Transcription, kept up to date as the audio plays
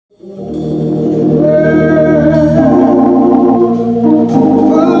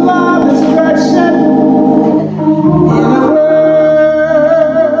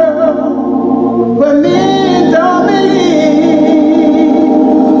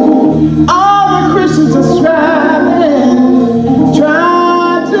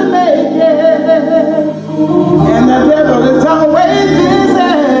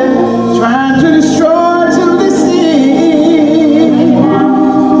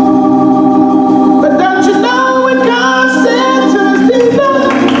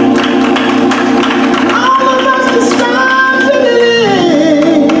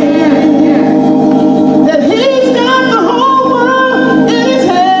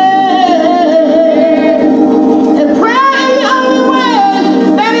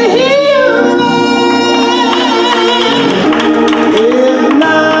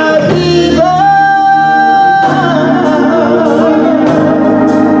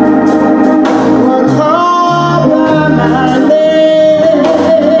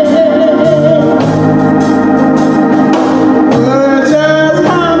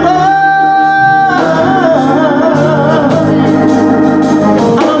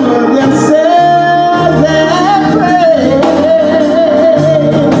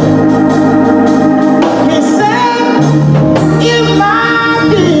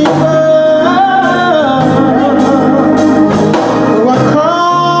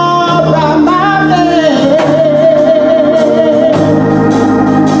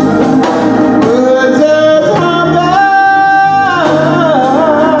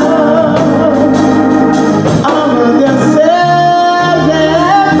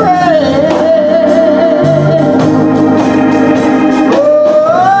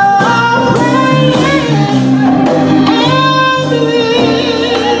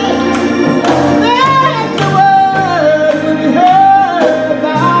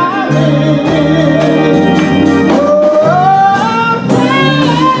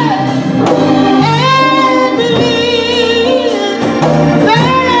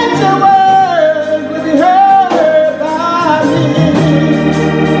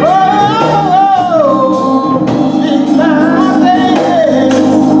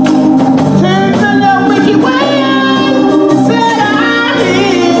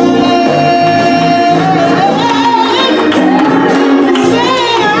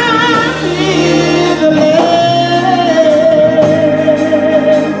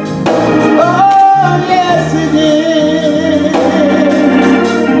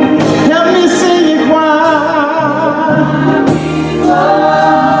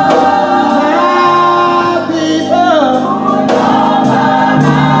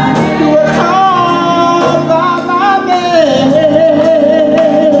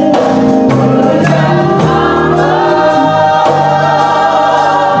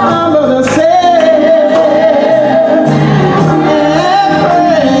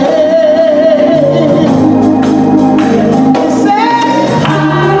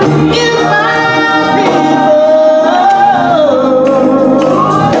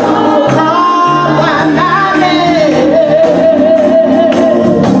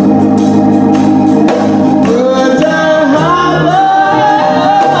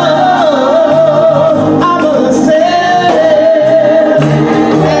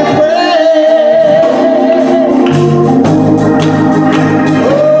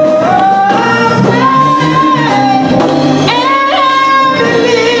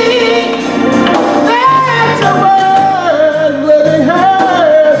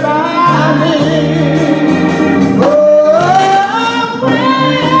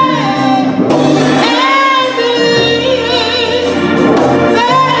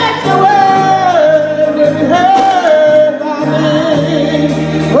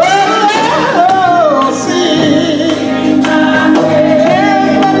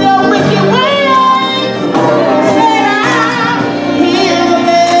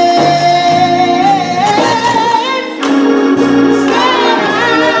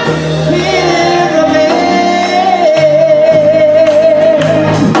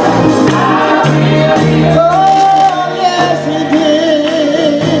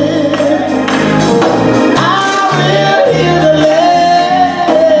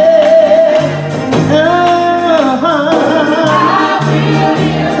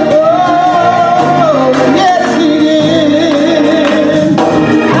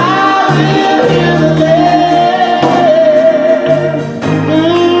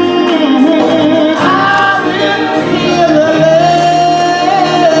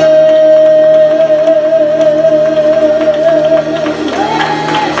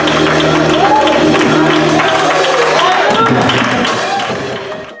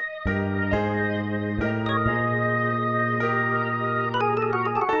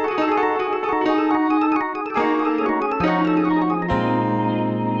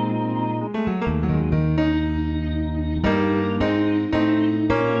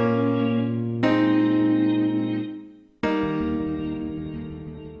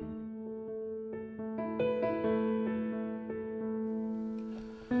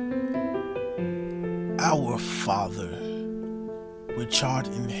Our Father, which art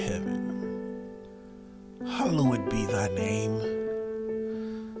in heaven, hallowed be thy name.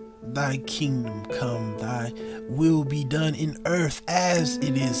 Thy kingdom come, thy will be done in earth as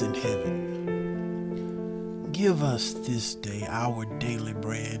it is in heaven. Give us this day our daily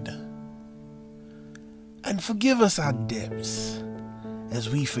bread, and forgive us our debts as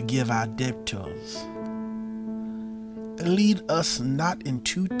we forgive our debtors. And lead us not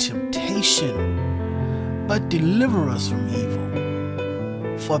into temptation, but deliver us from evil.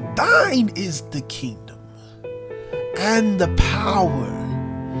 For thine is the kingdom, and the power,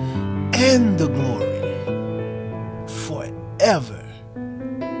 and the glory, forever.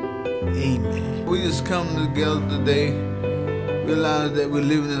 Amen. We just come together today, realize that we're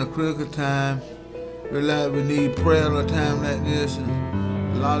living in a critical time, realize we need prayer at a time like this, and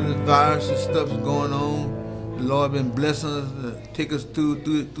a lot of this virus and stuff is going on. The Lord been blessing us to take us through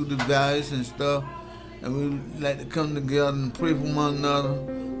the virus and stuff, and we like to come together and pray for one another,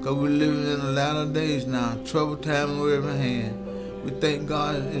 because we're living in the latter days now, trouble time on every hand. We thank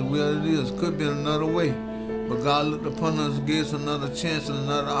God and well it is. Could be another way, but God looked upon us, gave us another chance and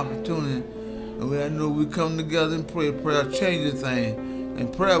another opportunity, and we know we come together and pray. Prayer changes things,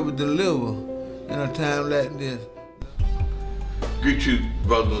 and prayer will deliver in a time like this. Greet you,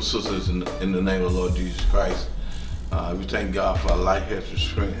 brothers and sisters, in the name of the Lord Jesus Christ. We thank God for our life, health, and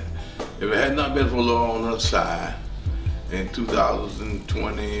strength. If it had not been for the Lord on our side, in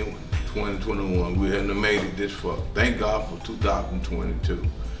 2020, 2021, we hadn't made it this far. Thank God for 2022.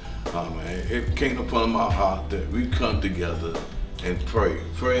 It came upon my heart that we come together and pray.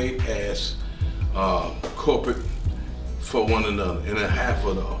 Pray as corporate for one another, in behalf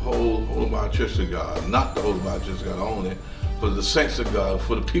of the whole of our Church of God, not the whole of our Church of God only, but the saints of God,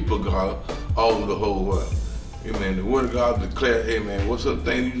 for the people of God all over the whole world. Amen. The Word of God declares, amen, what's the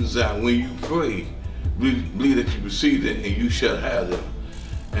thing you desire when you pray? Believe that you receive it and you shall have them.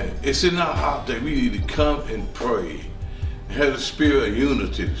 And it's in our heart that we need to come and pray, and have the spirit of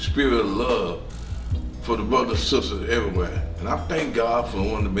unity, the spirit of love for the brothers and sisters everywhere. And I thank God for the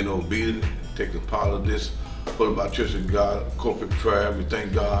one that been obedient, taking part of this, for about Church of God, corporate prayer. We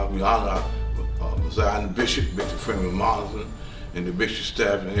thank God, we honor our Messiah and Bishop Freeman Martin, and the bishop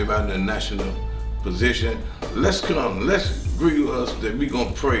staff, and everybody in the national position. Let's come, let's agree with us that we're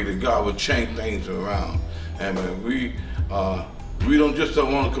gonna pray that God will change things around. And we don't just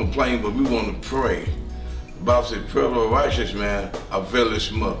want to complain, but we want to pray. The Bible says, prayer of a righteous man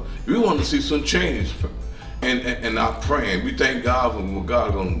availeth much. We want to see some change in our praying. We thank God for what God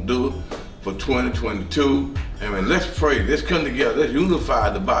is going to do for 2022. Amen. Let's pray. Let's come together. Let's unify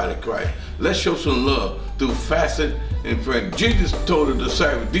the body of Christ. Let's show some love through fasting and praying. Jesus told the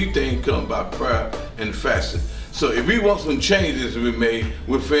disciples, these things come by prayer and fasting. So if we want some changes to be made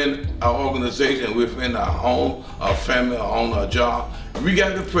within our organization, within our home, our family, on our job, we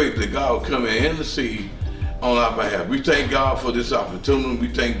got to pray that God will come and intercede on our behalf. We thank God for this opportunity. We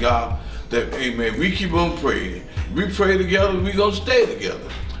thank God that, amen, we keep on praying. We pray together, we're going to stay together.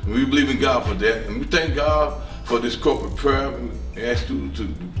 And we believe in God for that. And we thank God for this corporate prayer. We ask you to,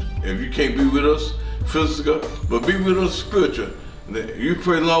 if you can't be with us physical, but be with us spiritual. You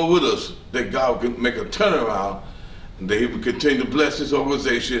pray along with us that God can make a turnaround, and that He will continue to bless this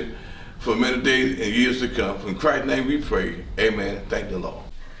organization for many days and years to come. In Christ's name we pray. Amen. Thank the Lord.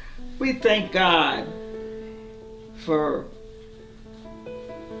 We thank God for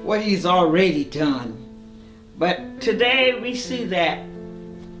what He's already done. But today we see that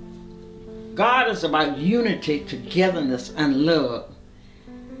God is about unity, togetherness, and love.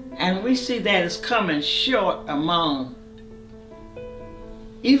 And we see that it's coming short among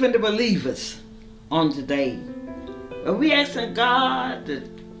even the believers on today. But we asking God to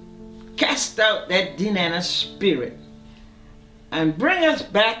cast out that demonic spirit and bring us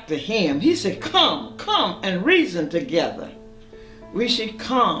back to Him. He said, come and reason together. We should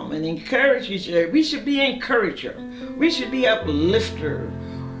come and encourage each other. We should be encourager. We should be uplifter.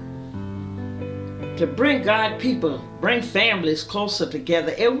 To bring God people, bring families closer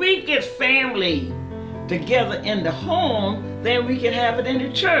together. If we get family together in the home, then we can have it in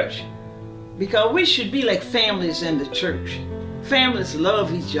the church. Because we should be like families in the church. Families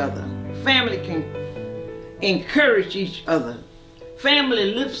love each other. Family can encourage each other.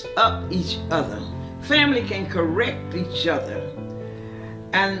 Family lifts up each other. Family can correct each other.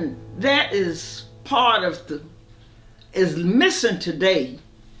 And that is part of is missing today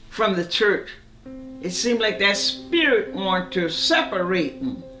from the church. It seems like that spirit wants to separate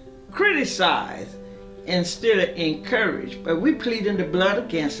and criticize instead of encourage. But we plead in the blood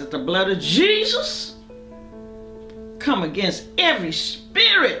against it. The blood of Jesus come against every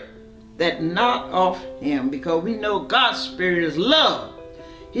spirit that not of him, because we know God's spirit is love.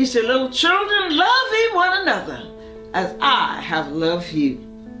 He said, little children, love ye one another as I have loved you.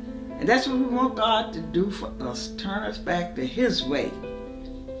 And that's what we want God to do for us. Turn us back to his way.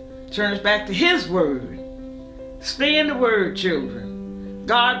 Turn us back to his word. Stay in the word, children.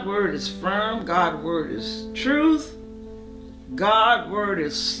 God's word is firm. God's word is truth. God's word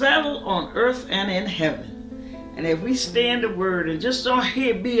is settled on earth and in heaven. And if we stay in the word and just don't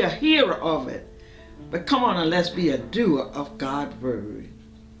be a hearer of it, but come on and let's be a doer of God's word.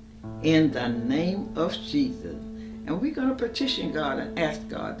 In the name of Jesus. And we're going to petition God and ask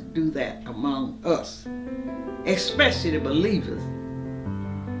God to do that among us, especially the believers,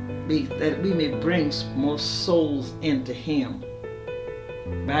 that we may bring more souls into him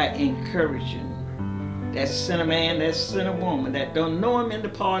by encouraging that sinner man, that sinner woman that don't know him in the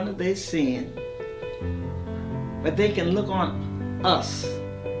pardon of their sin. But they can look on us.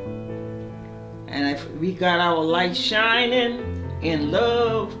 And if we got our light shining in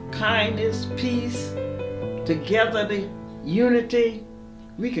love, kindness, peace, together, unity,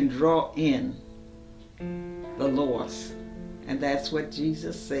 we can draw in the lost. And that's what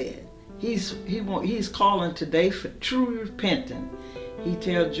Jesus said. He's calling today for true repentance. He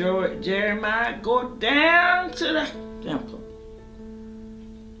tells Jeremiah, go down to the temple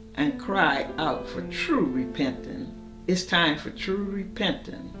and cry out for true repentance. It's time for true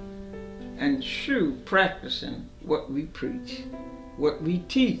repentance and true practicing what we preach, what we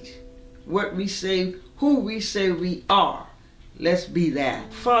teach, what we say, who we say we are. Let's be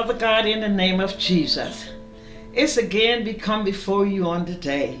that. Father God, in the name of Jesus, it's again we come before you on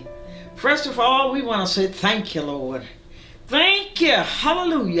today. First of all, we want to say thank you, Lord. Thank you.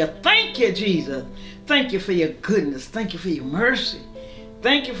 Hallelujah. Thank you, Jesus. Thank you for your goodness. Thank you for your mercy.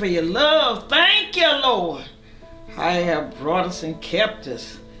 Thank you for your love. Thank you, Lord. I have brought us and kept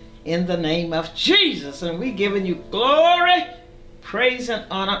us in the name of Jesus. And we're giving you glory, praise, and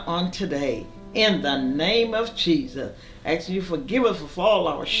honor on today. In the name of Jesus. Asking you forgive us for all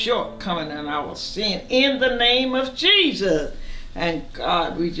our shortcomings and our sin. In the name of Jesus. And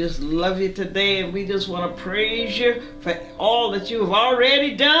God, we just love you today, and we just want to praise you for all that you have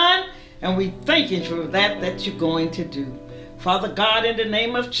already done, and we thank you for that you're going to do. Father God, in the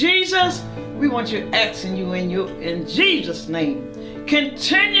name of Jesus, we want you asking you in Jesus' name,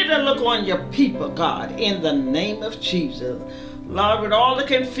 continue to look on your people, God, in the name of Jesus. Lord, with all the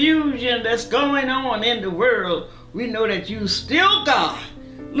confusion that's going on in the world, we know that you still God.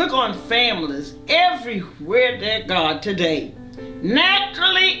 Look on families everywhere, dear God, today.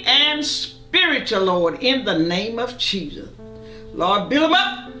 Naturally and spiritual, Lord, in the name of Jesus. Lord, build them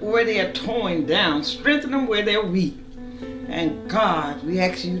up where they are torn down. Strengthen them where they're weak. And God, we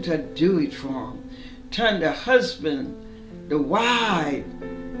ask you to do it for them. Turn the husband, the wife,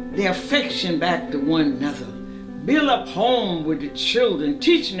 their affection back to one another. Build up home with the children,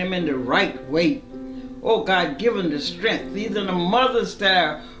 teaching them in the right way. Oh God, give them the strength. These are the mothers that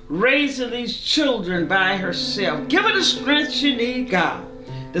are raising these children by herself. Give her the strength she needs, God,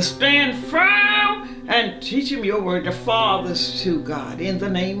 to stand firm and teach them your word. The fathers too, God, in the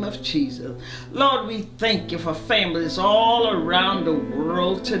name of Jesus. Lord, we thank you for families all around the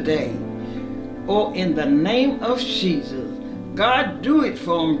world today. Oh, in the name of Jesus. God, do it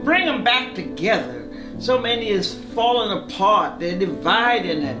for them. Bring them back together. So many is falling apart. They're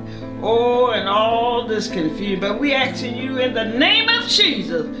dividing it. Oh, and all this confusion. But we asking you in the name of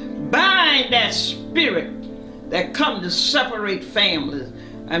Jesus, bind that spirit that come to separate families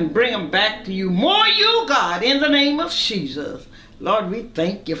and bring them back to you. More you, God, in the name of Jesus. Lord, we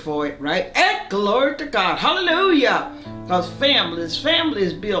thank you for it, right? And glory to God. Hallelujah. Because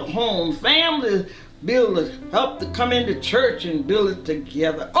families build homes. Families help to come into church and build it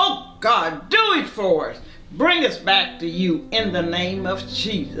together. Oh, God, do it for us. Bring us back to you in the name of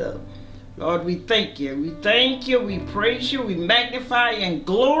Jesus. Lord, we thank you. We thank you. We praise you. We magnify and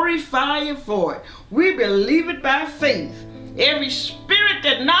glorify you for it. We believe it by faith. Every spirit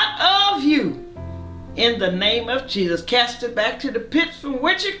that not of you, in the name of Jesus, cast it back to the pit from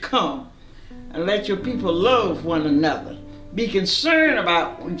which it come. And let your people love one another. Be concerned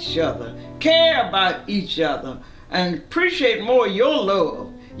about each other. Care about each other. And appreciate more your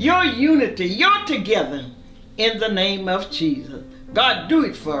love, your unity, your together. In the name of Jesus. God, do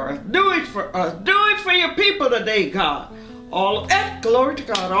it for us. Do it for us. Do it for your people today, God. All that glory to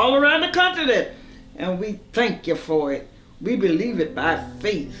God all around the continent. And we thank you for it. We believe it by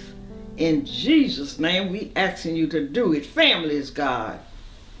faith. In Jesus' name, we asking you to do it. Families, God.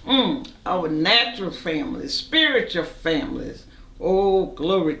 Our natural families, spiritual families. Oh,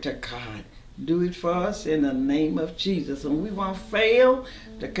 glory to God. Do it for us in the name of Jesus. And we won't fail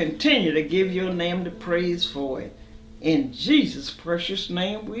to continue to give your name the praise for it. In Jesus' precious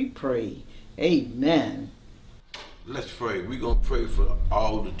name we pray. Amen. Let's pray. We're going to pray for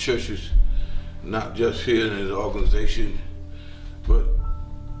all the churches, not just here in this organization, but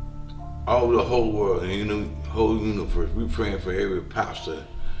all the whole world, and whole universe. We're praying for every pastor,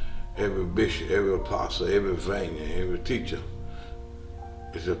 every bishop, every apostle, every evangelist, every teacher.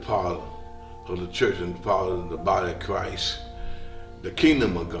 It's a part of the church and part of the body of Christ, the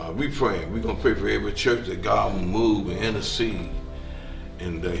kingdom of God. We're praying. We're going to pray for every church that God will move and intercede,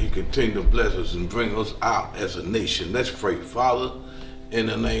 and He continue to bless us and bring us out as a nation. Let's pray. Father, in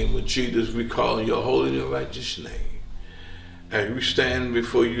the name of Jesus, we call on your holy and righteous name. As we stand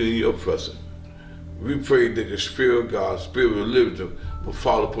before you in your presence, we pray that the Spirit of God, Spirit of liberty, will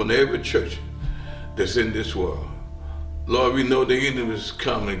fall upon every church that's in this world. Lord, we know the enemy is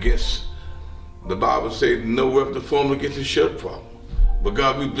coming against. The Bible says no weapon formed against us shall prosper. But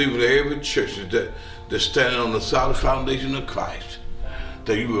God, we believe that every church that's standing on the solid foundation of Christ,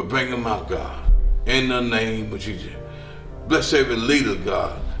 that you will bring them out, God, in the name of Jesus. Bless every leader,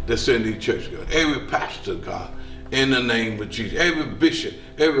 God, that's in these churches, God. Every pastor, God, in the name of Jesus. Every bishop,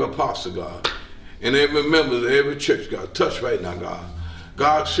 every apostle, God, and every member of every church, God, touch right now, God.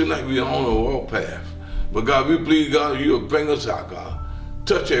 God, seems like we're on a warpath path. But God, we believe, God, you will bring us out, God.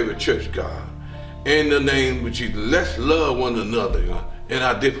 Touch every church, God. In the name of Jesus. Let's love one another, God, in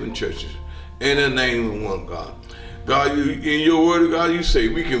our different churches. In the name of one, God. God, in your word, God, you say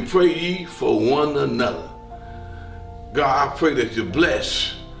we can pray ye for one another. God, I pray that you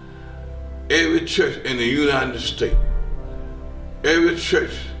bless every church in the United States, every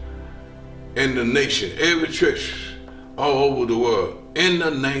church in the nation, every church all over the world, in the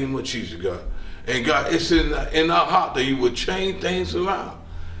name of Jesus, God. And God, it's in our heart that you would change things around,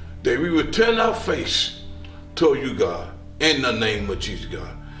 that we would turn our face toward you, God, in the name of Jesus,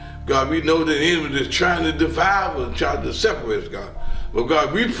 God. God, we know that the enemy is trying to divide us, trying to separate us, God. But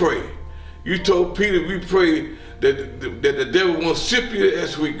God, we pray. You told Peter, we pray that the devil won't sift you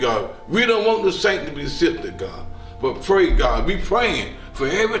as wheat, God. We don't want the saint to be sifted, God. But pray, God. We praying for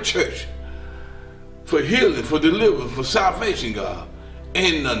every church, for healing, for deliverance, for salvation, God.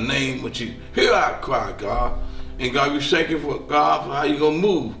 In the name of Jesus. Hear our cry, God. And God, we thank you for God for how you're going to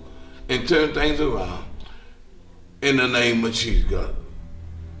move and turn things around. In the name of Jesus, God.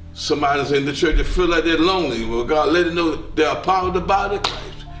 Somebody's in the church that feel like they're lonely. Well, God, let them know that they're a part of the body of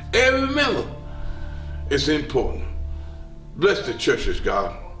Christ. Every member is important. Bless the churches,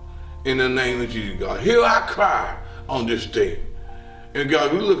 God. In the name of Jesus, God. Hear our cry on this day. And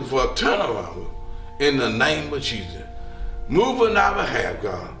God, we're looking for a turnaround. In the name of Jesus. Move on our behalf,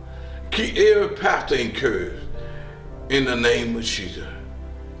 God. Keep every pastor encouraged. In the name of Jesus.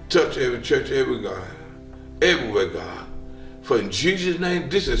 Touch every church, every God. Everywhere, God. For in Jesus' name,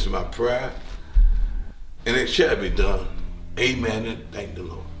 this is my prayer. And it shall be done. Amen and thank the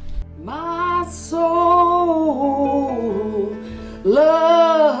Lord. My soul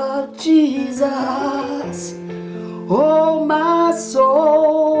love Jesus. Oh, my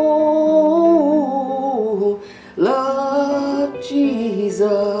soul love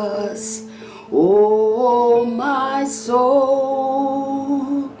Jesus. Oh, my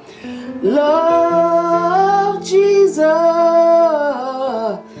soul love Jesus.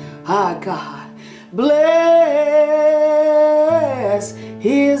 Ah, God, bless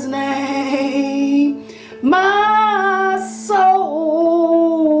his name. My soul,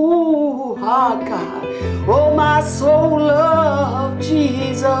 ah, God, oh, my soul love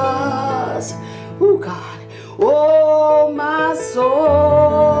Jesus. Oh, God, oh, my soul,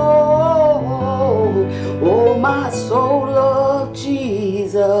 oh, my soul love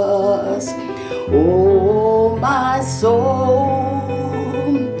Jesus. Oh, my soul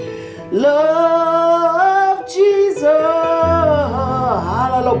love Jesus.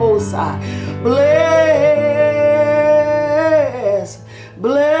 Hallelujah. Bless,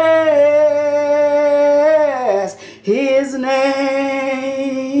 bless his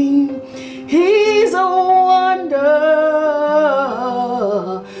name. He's a wonder,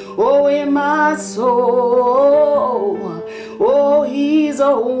 oh, in my soul. Oh, he's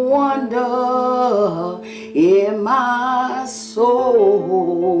a wonder in my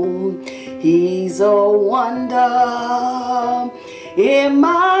soul. He's a wonder in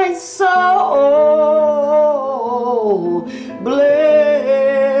my soul.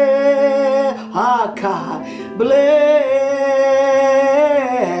 Bless, ah, God, bless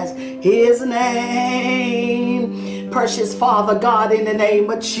his name. precious Father God, in the name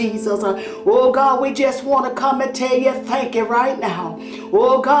of Jesus. Oh God, we just want to come and tell you thank you right now.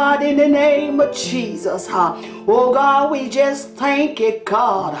 Oh God, in the name of Jesus. Oh God, we just thank you,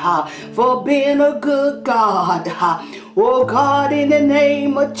 God, for being a good God. Oh God, in the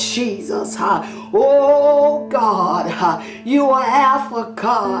name of Jesus. Oh God, you are Alpha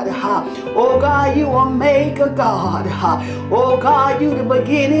God. Oh God, you are Omega God. Oh God, you the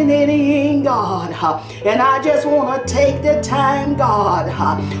beginning and the end God. And I just want to take the time, God,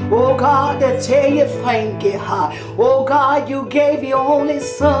 oh God, to tell you thank you. Oh God, you gave your only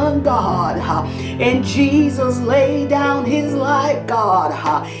son, God, and Jesus laid down his life, God.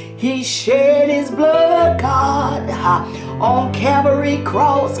 He shed his blood, God, on Calvary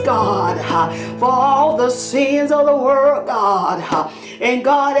cross, God, for all the sins of the world, God. And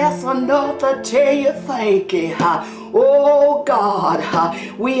God, that's enough to tell you thank you. Oh God,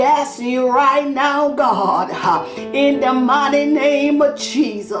 we ask you right now, God, in the mighty name of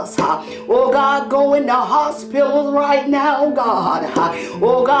Jesus. Oh God, go in the hospitals right now, God.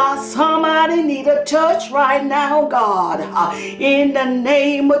 Oh God, somebody need a touch right now, God, in the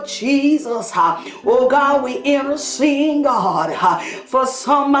name of Jesus. Oh God, we intercede, God, for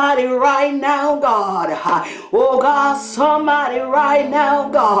somebody right now, God. Oh God, somebody right now,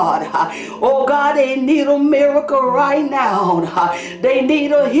 God. Oh God, they need a miracle right now. They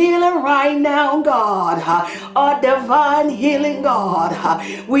need a healing right now, God. A divine healing, God.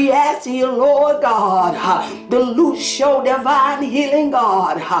 We ask you, Lord God, to loose your divine healing,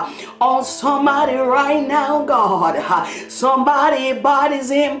 God, on somebody right now, God. Somebody body's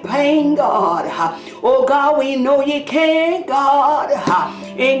in pain, God. Oh God, we know you can, God.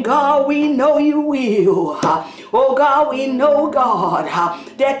 And God, we know you will. Oh God, we know, God,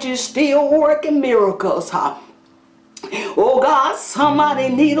 that you're still working miracles. Oh God, somebody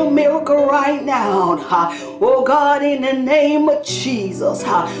need a miracle right now. Oh God, in the name of Jesus,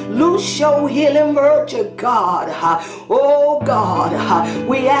 loose your healing virtue, God. Oh God,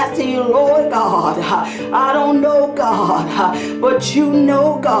 we ask you, Lord God. I don't know, God, but you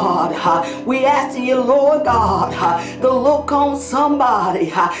know, God. We ask you, Lord God, to look on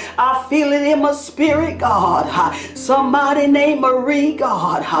somebody. I feel it in my spirit, God. Somebody named Marie,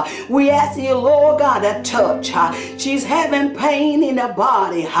 God. We ask you, Lord God, to touch. She's having pain in her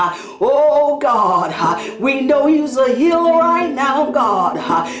body. Oh God, we know you's a healer right now, God.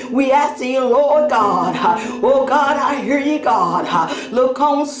 We ask you, Lord God. Oh God, I hear you, God. Look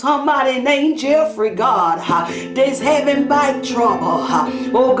on somebody named Jeffrey, God, that's having back trouble.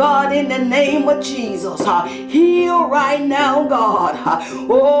 Oh God, in the name of Jesus, heal right now, God.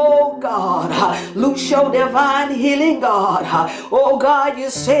 Oh God, loose your divine healing, God. Oh God, you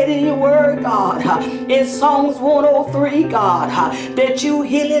said in your word, God, in Psalms 103, God, that you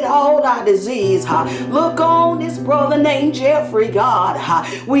healed all our disease. Look on this brother named Jeffrey, God.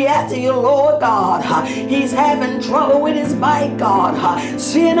 We ask you, Lord God, he's having trouble with his bite, God.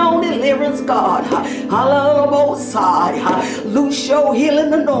 Sin on deliverance, God. Hallelujah, both sides. Loose your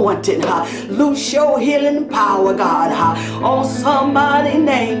healing anointing. Loose your healing power, God, on somebody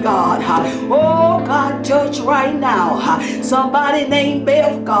named, God. Oh God, touch right now. Somebody named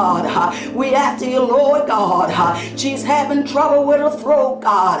Beth, God. We ask you, Lord God. She's having trouble with her throat,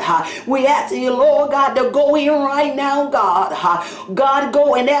 God. We ask you, Lord God, to go in right now, God. God,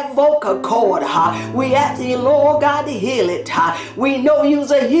 go in that vocal cord. We ask you, Lord God, to heal it. We know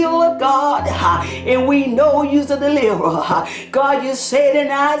you's a healer, God, and we know you's a deliverer. God, you said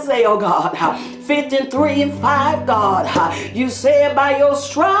in Isaiah, God, 53:5, God, you said by your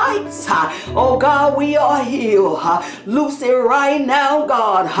stripes, oh God, we are healed. Loose it right now,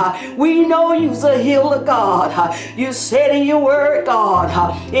 God. We know you's a healer, God. You said in your word, God,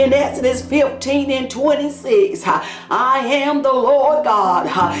 in Exodus 15:26, I am the Lord God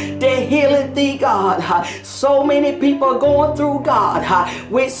that healeth thee, God. So many people are going through, God,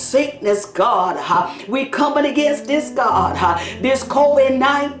 with sickness, God. We coming against this, God, this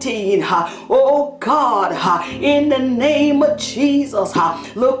COVID-19. Oh God, in the name of Jesus,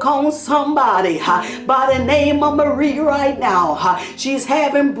 look on somebody by the name of Marie right now. She's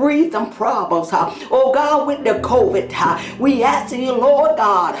having breathing problems. Oh God, with the COVID, we ask you, Lord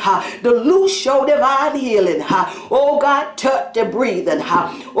God, to loose your divine healing. Oh God, touch the breathing.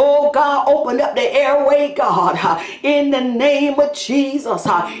 Oh God, open up the airway, God, in the name of Jesus.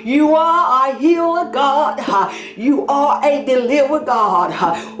 You are a healer, God. You are a deliverer, God.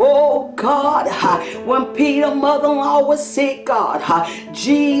 Oh God, God, when Peter's mother-in-law was sick, God,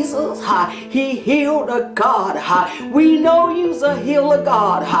 Jesus, he healed her, God. We know you's a healer,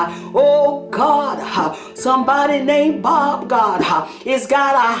 God. Oh, God, somebody named Bob, God, it's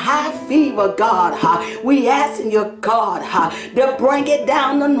got a high fever, God. We asking you, God, to bring it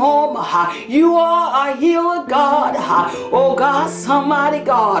down to normal. You are a healer, God. Oh, God, somebody,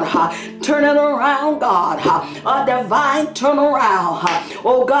 God, turn it around, God. A divine turnaround.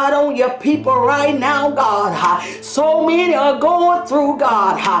 Oh, God, on your people right now, God. So many are going through,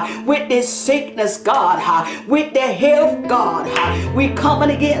 God, with this sickness, God, with their health, God. We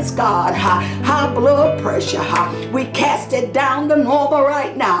coming against, God, high blood pressure. We cast it down to normal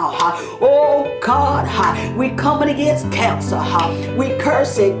right now. Oh, God, we coming against cancer. We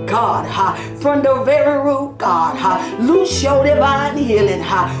curse it, God, from the very root, God. Loose your divine healing.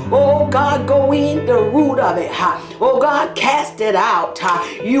 Oh, God, go in the root of it. Oh, God, cast it out.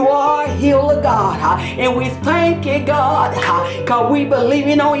 You are a healer, God. And we thank you, God, because we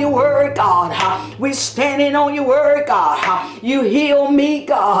believing on your word, God. We standing on your word, God. You heal me,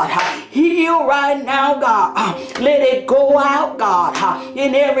 God. Heal right now, God. Let it go out, God,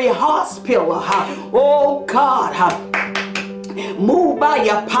 in every hospital. Oh, God. Move by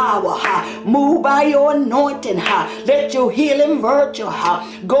your power, move by your anointing, let your healing virtue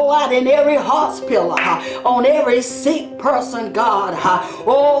go out in every hospital, on every sick person, God.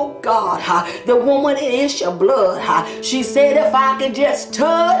 Oh, God, the woman in issue of blood, she said, if I could just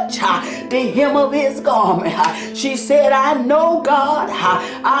touch the hem of his garment, she said, I know, God,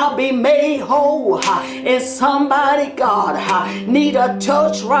 I'll be made whole. And somebody, God, need a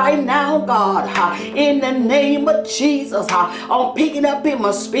touch right now, God, in the name of Jesus. I'm picking up in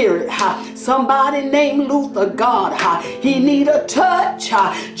my spirit, somebody named Luther, God, he need a touch,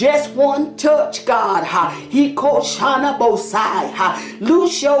 just one touch, God. He called Shana Bosai,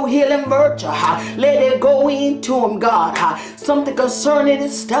 loose your healing virtue, let it go into him, God. Something concerning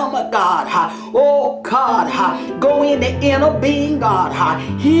his stomach, God. Oh, God, go in the inner being, God.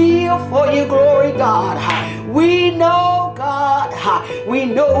 Heal for your glory, God. We know, God, we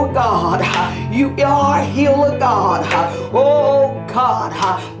know, God, you are a healer, God. Oh, God,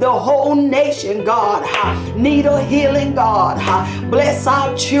 the whole nation, God, need a healing, God. Bless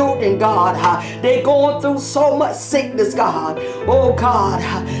our children, God. They're going through so much sickness, God. Oh, God,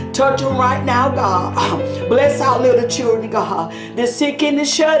 touch them right now, God. Bless our little children, God. The sick and the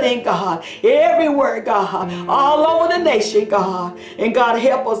shut in, God. Everywhere, God. All over the nation, God. And God,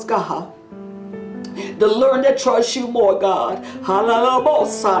 help us, God, to learn to trust you more, God. Hallelujah,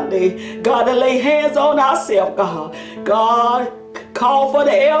 Sunday. God, to lay hands on ourselves, God. God, call for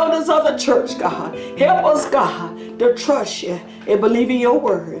the elders of the church, God. Help us, God, to trust you and believe in your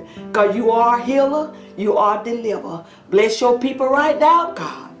word. God, you are a healer. You are a deliverer. Bless your people right now,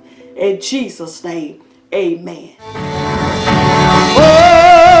 God. In Jesus' name, amen.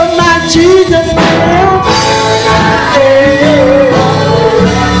 Oh, my Jesus.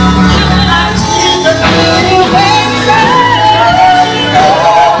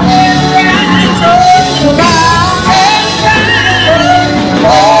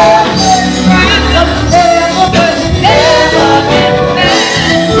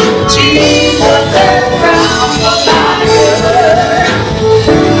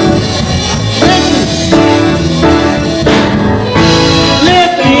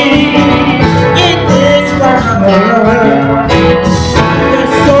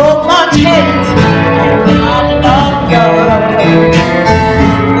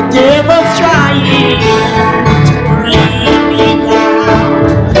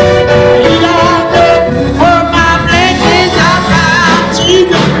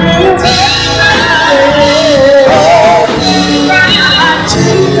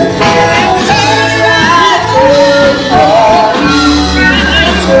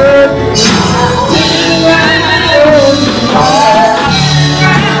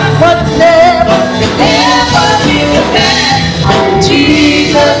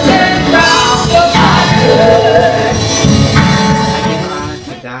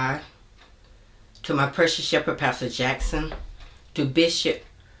 To my precious shepherd, Pastor Jackson, to Bishop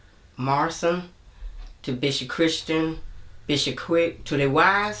Morrison, to Bishop Christian, Bishop Quick, to the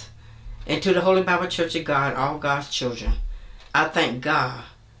wives, and to the Holy Bible Church of God, all God's children. I thank God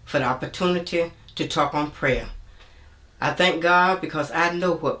for the opportunity to talk on prayer. I thank God because I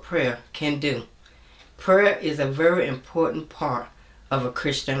know what prayer can do. Prayer is a very important part of a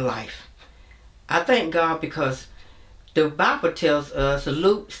Christian life. I thank God because the Bible tells us,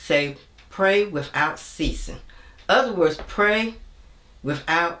 Luke say, pray without ceasing. In other words, pray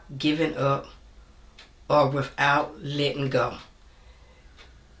without giving up or without letting go.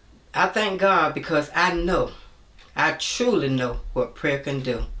 I thank God because I truly know what prayer can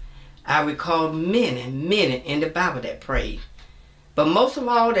do. I recall many in the Bible that prayed. But most of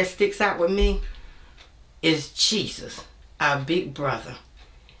all that sticks out with me is Jesus, our big brother.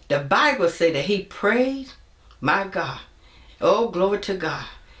 The Bible says that he prayed, my God, oh glory to God,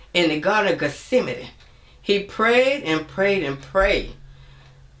 in the Garden of Gethsemane. He prayed and prayed and prayed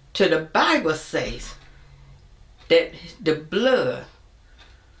till the Bible says that the blood,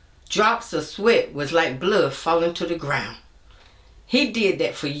 drops of sweat was like blood falling to the ground. He did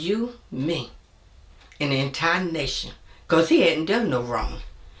that for you, me, and the entire nation, because he hadn't done no wrong.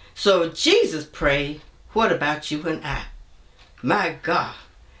 So if Jesus prayed, what about you and I? My God.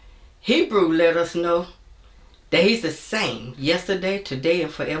 Hebrew let us know that he's the same yesterday, today,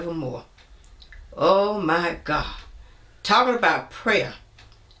 and forevermore. Oh my God. Talking about prayer.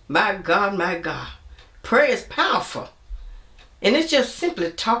 My God, my God. Prayer is powerful. And it's just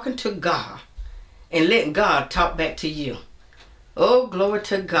simply talking to God and letting God talk back to you. Oh, glory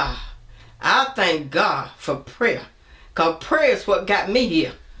to God. I thank God for prayer, because prayer is what got me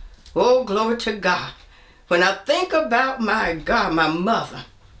here. Oh, glory to God. When I think about, my God, my mother,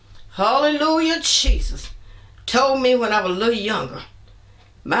 hallelujah, Jesus, told me when I was a little younger,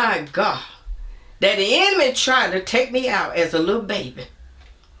 my God, that the enemy tried to take me out as a little baby.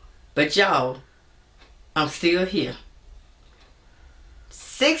 But y'all, I'm still here.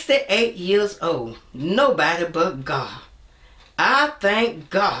 68 years old, nobody but God. I thank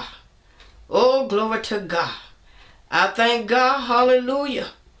God. Oh, glory to God. I thank God, hallelujah.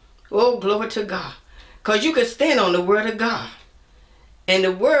 Oh, glory to God. Because you can stand on the word of God. And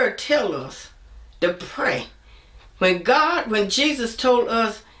the word tells us to pray. When Jesus told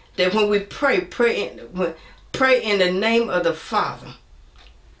us that when we pray in the name of the Father,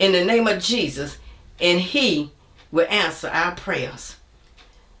 in the name of Jesus, and he will answer our prayers.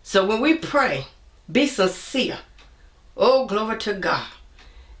 So when we pray, be sincere. Oh, glory to God.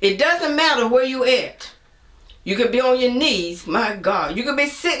 It doesn't matter where you at. You can be on your knees, my God. You can be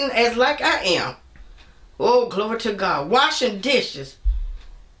sitting as like I am. Oh, glory to God. Washing dishes.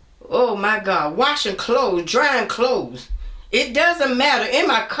 Oh, my God. Washing clothes, drying clothes. It doesn't matter. In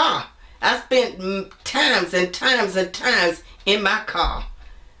my car, I spent times and times and times in my car.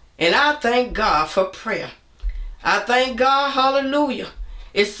 And I thank God for prayer. I thank God, hallelujah.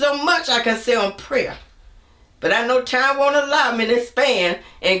 It's so much I can say on prayer. But I know time won't allow me to span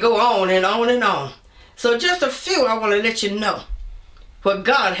and go on and on and on. So just a few I want to let you know what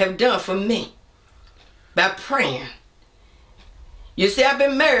God have done for me by praying. You see, I've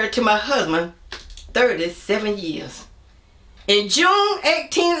been married to my husband 37 years. In June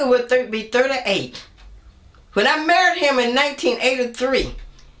 18, it will be 38. When I married him in 1983,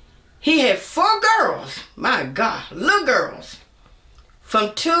 he had 4 girls, my God, little girls,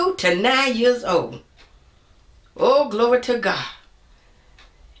 from 2 to 9 years old. Oh, glory to God.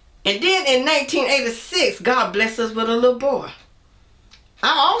 And then in 1986, God blessed us with a little boy. I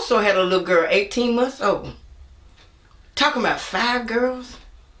also had a little girl, 18 months old. Talking about 5 girls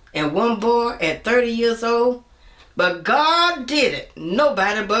and 1 boy at 30 years old. But God did it.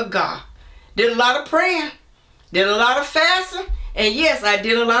 Nobody but God. Did a lot of praying. Did a lot of fasting. And yes, I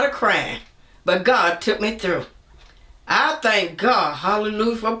did a lot of crying. But God took me through. I thank God,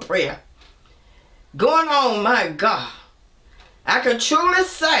 hallelujah, for prayer. Going on, my God, I can truly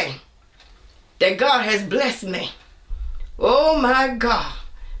say that God has blessed me. Oh, my God.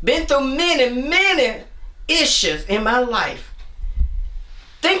 Been through many issues in my life.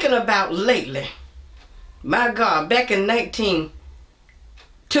 Thinking about lately, my God, back in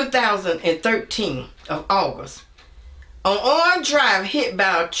 2013 of August, on Orange Drive, hit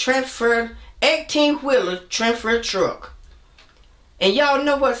by a 18-wheeler transfer truck. And y'all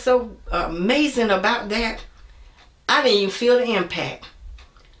know what's so amazing about that? I didn't even feel the impact.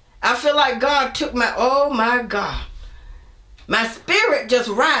 I feel like God took oh my God. My spirit just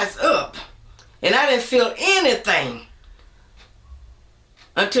rise up. And I didn't feel anything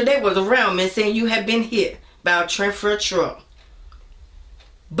until they was around me saying you had been hit by a transfer truck.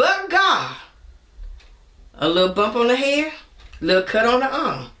 But God, a little bump on the head, a little cut on the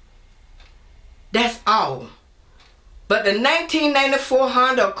arm. That's all. But the 1994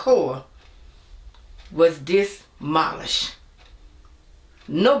 Honda Accord was demolished.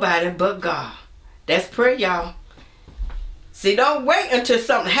 Nobody but God. That's prayer, y'all. See, don't wait until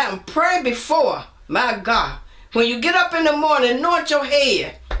something happens. Pray before, my God. When you get up in the morning, anoint your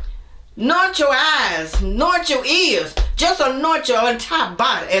head. Anoint your eyes. Anoint your ears. Just anoint your entire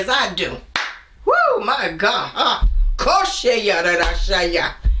body as I do. Woo, my God.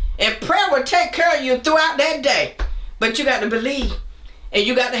 And prayer will take care of you throughout that day. But you got to believe. and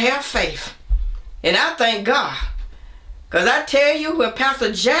you got to have faith. And I thank God. Because I tell you, when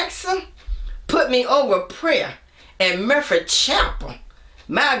Pastor Jackson put me over prayer at Murphy Chapel,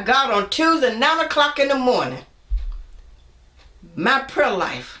 my God, on Tuesday, 9 o'clock in the morning, my prayer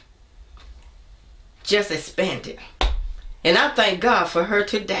life just expanded. And I thank God for her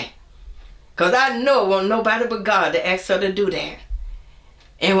today. Because I know it wasn't nobody but God to ask her to do that.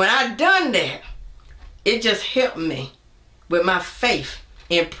 And when I done that, it just helped me with my faith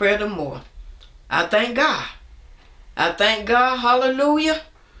in prayer the more. I thank God. I thank God, hallelujah,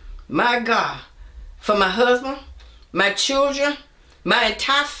 my God, for my husband, my children, my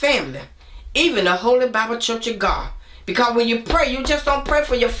entire family, even the Holy Bible Church of God. Because when you pray, you just don't pray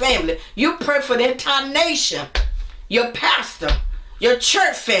for your family. You pray for the entire nation, your pastor, your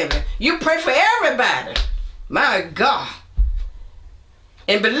church family. You pray for everybody. My God.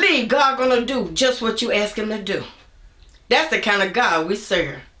 And believe God gonna do just what you ask him to do. That's the kind of God we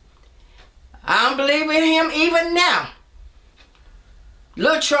serve. I don't believe in him even now.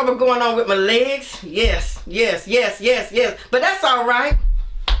 Little trouble going on with my legs. Yes. But that's all right.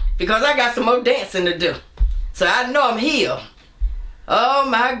 Because I got some more dancing to do. So I know I'm healed. Oh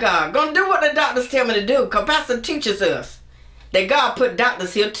my God. Gonna do what the doctors tell me to do. Because Pastor teaches us that God put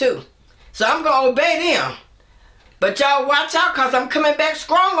doctors here too. So I'm gonna obey them. But y'all watch out, because I'm coming back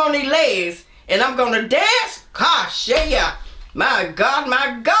strong on these legs. And I'm gonna dance. Gosh, yeah. My God,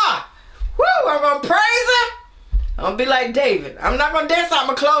 my God. Woo, I'm gonna praise him. I'm gonna be like David. I'm not gonna dance out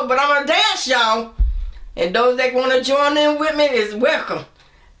my clothes, but I'm gonna dance, y'all. And those that wanna join in with me is welcome.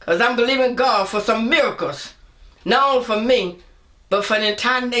 Because I'm believing God for some miracles. Not only for me, but for the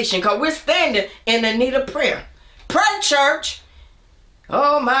entire nation. Because we're standing in the need of prayer. Pray, church.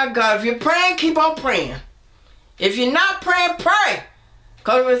 Oh my God, if you're praying, keep on praying. If you're not praying, pray.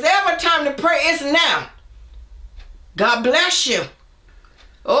 Because if it's ever time to pray, it's now. God bless you.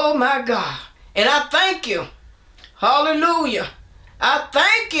 Oh my God. And I thank you. Hallelujah. I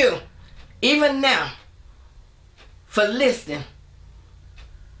thank you even now for listening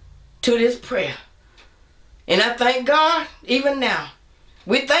to this prayer. And I thank God even now.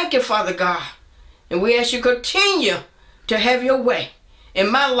 We thank you, Father God. And we ask you continue to have your way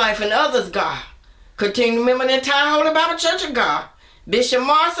in my life and others, God. Continue to remember the entire Holy Bible Church of God. Bishop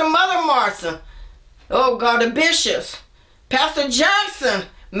Marson, Mother Marson. Oh God, the bishops. Pastor Jackson.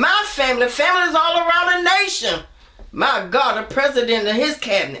 My family. Families all around the nation. My God, the president and his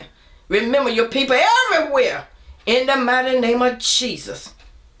cabinet. Remember your people everywhere. In the mighty name of Jesus.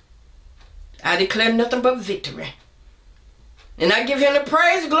 I declare nothing but victory. And I give him the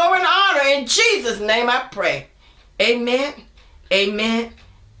praise, glory, and honor. In Jesus' name I pray. Amen. Amen.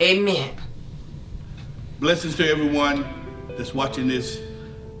 Amen. Blessings to everyone that's watching this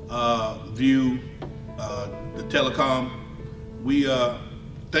view, the telecom. We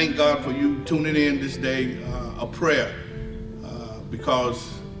thank God for you tuning in this day, a prayer.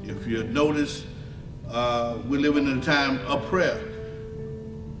 Because if you notice, we're living in a time of prayer.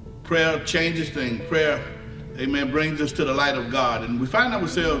 Prayer changes things. Prayer, amen, brings us to the light of God. And we find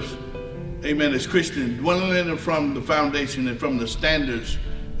ourselves, amen, as Christians, dwelling from the foundation and from the standards,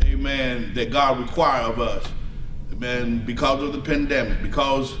 amen, that God requires of us. Amen, because of the pandemic,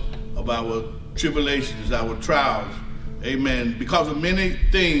 because of our tribulations, our trials, amen, because of many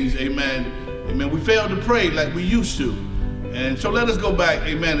things, amen, amen, we fail to pray like we used to. And so let us go back,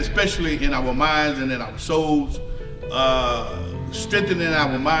 amen, especially in our minds and in our souls, strengthening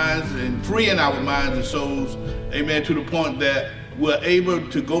our minds and freeing our minds and souls, amen, to the point that we're able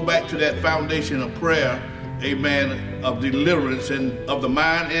to go back to that foundation of prayer, amen, of deliverance and of the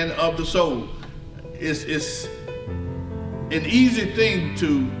mind and of the soul. It's an easy thing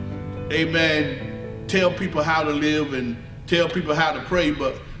to, amen, tell people how to live and tell people how to pray,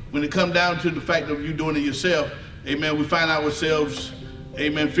 but when it comes down to the fact of you doing it yourself, amen, we find ourselves,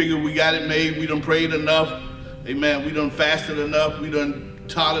 amen, figure we got it made, we done prayed enough, amen, we done fasted enough, we done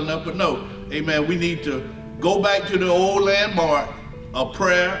taught enough, but no, amen, we need to go back to the old landmark of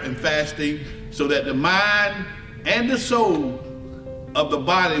prayer and fasting so that the mind and the soul of the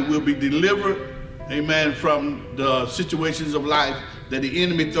body will be delivered, amen, from the situations of life that the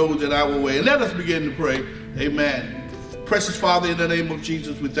enemy throws in our way. And let us begin to pray, amen. Precious Father, in the name of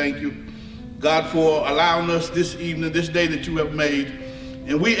Jesus, we thank you, God, for allowing us this evening, this day that you have made.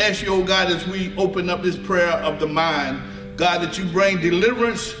 And we ask you, oh God, as we open up this prayer of the mind, God, that you bring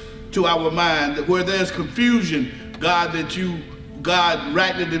deliverance to our mind, that where there's confusion, God, that you, God,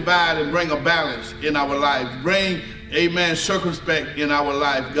 rightly divide and bring a balance in our life. Bring, amen, circumspect in our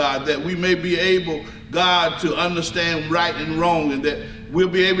life, God, that we may be able, God, to understand right and wrong, and that we'll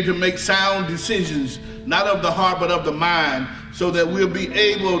be able to make sound decisions, not of the heart, but of the mind, so that we'll be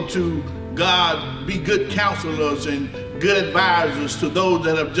able to, God, be good counselors and good advisors to those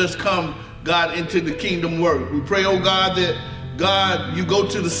that have just come, God, into the kingdom work. We pray, oh God, that, God, you go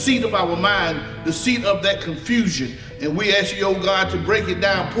to the seat of our mind, the seat of that confusion. And we ask you, oh God, to break it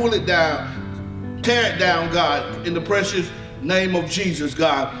down, pull it down, tear it down, God, in the precious name of Jesus,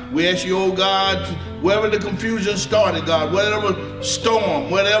 God. We ask you, oh God, wherever the confusion started, God, whatever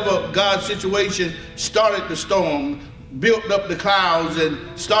storm, whatever, God, situation started the storm, built up the clouds and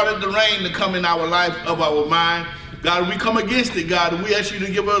started the rain to come in our life of our mind, God, we come against it, God, and we ask you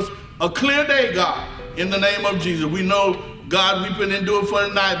to give us a clear day, God, in the name of Jesus. We know, God, we've been doing for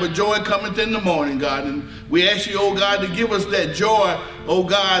the night, but joy cometh in the morning, God. And we ask you, oh God, to give us that joy, oh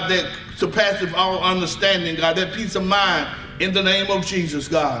God, that surpasses all understanding, God, that peace of mind in the name of Jesus,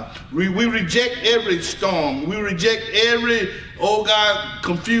 God. We reject every storm. We reject every, oh God,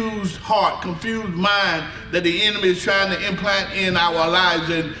 confused heart, confused mind that the enemy is trying to implant in our lives.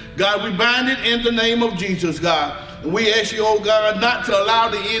 And God, we bind it in the name of Jesus, God. And we ask you, oh God, not to allow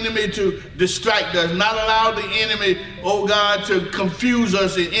the enemy to distract us, not allow the enemy, oh God, to confuse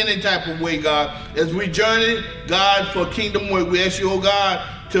us in any type of way, God. As we journey, God, for kingdom work, we ask you, oh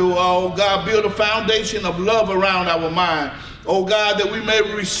God, to, oh God, build a foundation of love around our mind. Oh God, that we may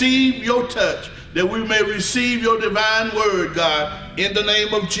receive your touch, that we may receive your divine word, God, in the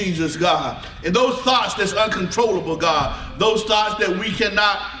name of Jesus, God. And those thoughts that's uncontrollable, God, those thoughts that we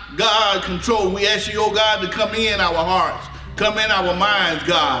cannot, God, control, we ask you, oh God, to come in our hearts, come in our minds,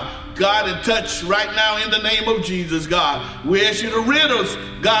 God. God, and touch right now in the name of Jesus, God. We ask you to rid us,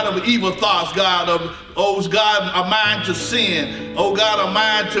 God, of evil thoughts, God, of, oh God, a mind to sin, oh God, a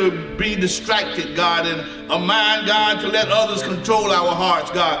mind to be distracted, God, and a mind, God, to let others control our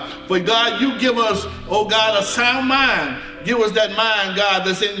hearts, God. For God, you give us, oh God, a sound mind. Give us that mind, God,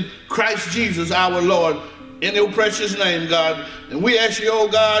 that's in Christ Jesus, our Lord, in your precious name, God. And we ask you, oh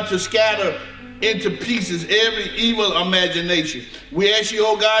God, to scatter into pieces every evil imagination. We ask you,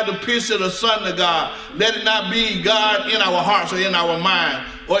 oh God, to pierce it asunder, God. Let it not be, God, in our hearts or in our mind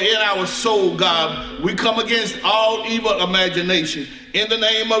or in our soul, God. We come against all evil imagination in the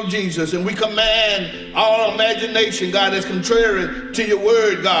name of Jesus. And we command all imagination, God, that's contrary to your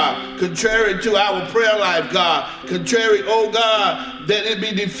word, God, contrary to our prayer life, God, contrary, oh God, that it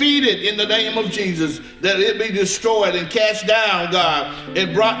be defeated in the name of Jesus, that it be destroyed and cast down, God,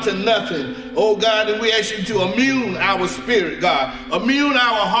 and brought to nothing. Oh God, and we ask you to immune our spirit, God, immune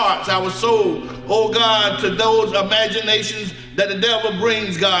our hearts, our soul, oh God, to those imaginations that the devil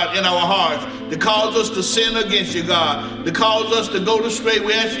brings, God, in our hearts, to cause us to sin against you, God, to cause us to go astray.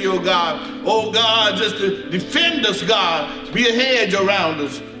 We ask you, oh God, just to defend us, God, be a hedge around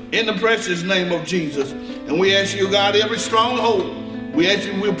us in the precious name of Jesus. And we ask you, God, every stronghold, we ask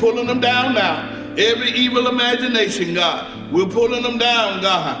you, we're pulling them down now. Every evil imagination, God, we're pulling them down,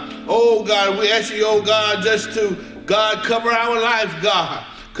 God. Oh God, we ask you, oh God, just to, God, cover our life, God,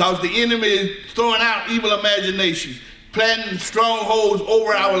 because the enemy is throwing out evil imaginations, planting strongholds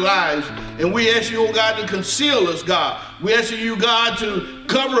over our lives. And we ask you, oh God, to conceal us, God. We ask you, God, to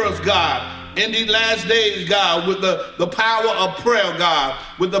cover us, God, in these last days, God, with the power of prayer, God,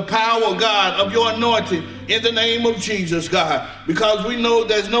 with the power, God, of your anointing in the name of Jesus, God, because we know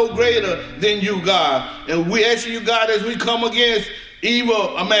there's no greater than you, God. And we ask you, God, as we come against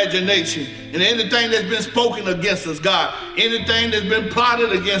evil imagination and anything that's been spoken against us, God, anything that's been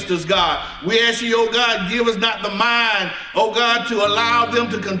plotted against us, God, we ask you, oh God, give us not the mind, oh God, to allow them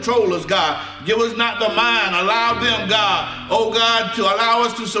to control us, God. Give us not the mind, allow them, God, oh God, to allow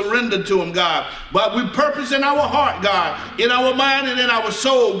us to surrender to them, God. But we purpose in our heart, God, in our mind and in our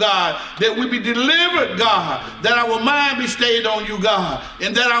soul, God, that we be delivered, God, that our mind be stayed on you, God,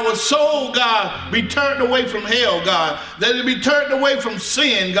 and that our soul, God, be turned away from hell, God, that it be turned away from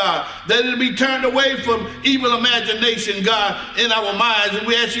sin, God, that it be turned away from evil imagination, God, in our minds. And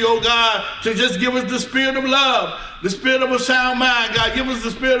we ask you, oh God, to just give us the spirit of love, the spirit of a sound mind, God. Give us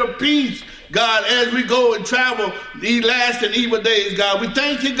the spirit of peace, God, as we go and travel these last and evil days, God. We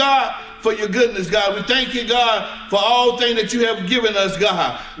thank you, God, for your goodness, God. We thank you, God, for all things that you have given us,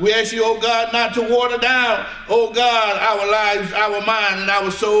 God. We ask you, oh God, not to water down, oh God, our lives, our mind, and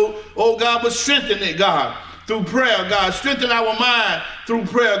our soul, oh God, but strengthen it, God, through prayer, God. Strengthen our mind through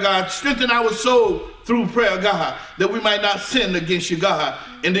prayer, God. Strengthen our soul through prayer, God, that we might not sin against you, God,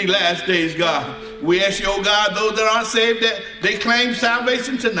 in these last days, God. We ask you, oh God, those that aren't saved, that they claim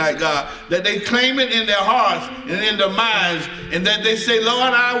salvation tonight, God, that they claim it in their hearts and in their minds, and that they say,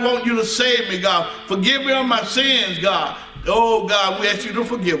 Lord, I want you to save me, God. Forgive me of my sins, God. Oh God, we ask you to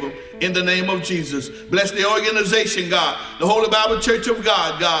forgive them in the name of Jesus. Bless the organization, God, the Holy Bible Church of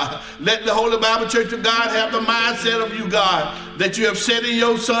God, God. Let the Holy Bible Church of God have the mindset of you, God, that you have set in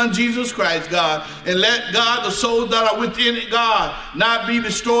your Son, Jesus Christ, God. And let, God, the souls that are within it, God, not be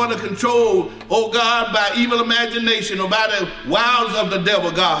destroyed or controlled, oh God, by evil imagination or by the wiles of the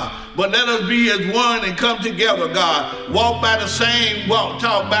devil, God. But let us be as one and come together, God. Walk by the same walk,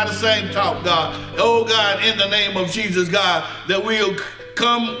 talk by the same talk, God. Oh God, in the name of Jesus, God, that we'll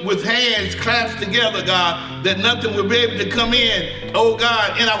come with hands clasped together, God, that nothing will be able to come in, oh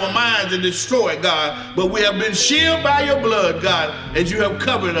God, in our minds and destroy it, God. But we have been shielded by your blood, God, as you have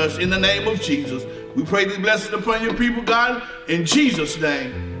covered us in the name of Jesus. We pray these blessings upon your people, God, in Jesus'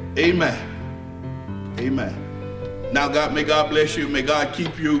 name. Amen. Amen. Now, God, may God bless you. May God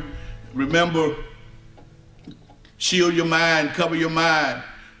keep you. Remember, shield your mind, cover your mind,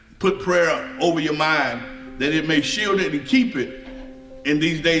 put prayer over your mind, that it may shield it and keep it in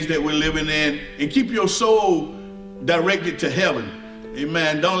these days that we're living in, and keep your soul directed to heaven.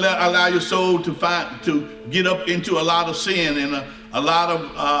 Amen. Don't allow your soul to get up into a lot of sin and a lot of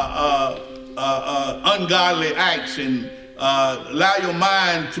ungodly acts, and allow your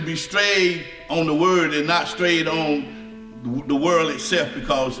mind to be strayed on the word and not strayed on the world itself,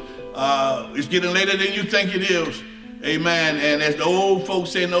 because it's getting later than you think it is. Amen. And as the old folks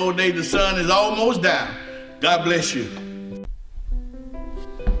say in the old days, the sun is almost down. God bless you.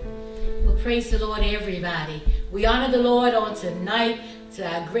 Well, praise the Lord, everybody. We honor the Lord on tonight, to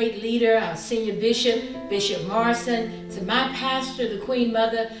our great leader, our senior bishop, Bishop Morrison, to my pastor, the Queen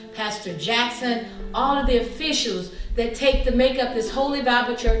Mother, Pastor Jackson, all of the officials that make up this Holy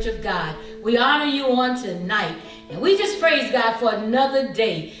Bible Church of God. We honor you on tonight. And we just praise God for another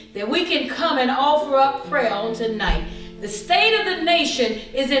day that we can come and offer up prayer on tonight. The state of the nation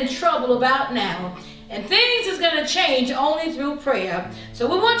is in trouble about now, and things is going to change only through prayer. So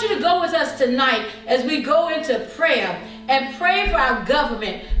we want you to go with us tonight as we go into prayer, and pray for our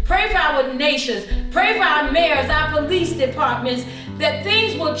government, pray for our nations, pray for our mayors, our police departments, that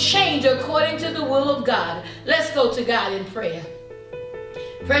things will change according to the will of God. Let's go to God in prayer.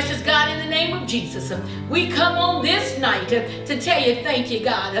 Precious God, in the name of Jesus, we come on this night to tell you thank you,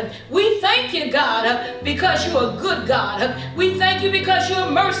 God. We thank you, God, because you're a good God. We thank you because you're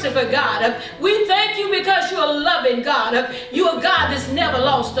a merciful God. We thank you because you're a loving God. You're a God that's never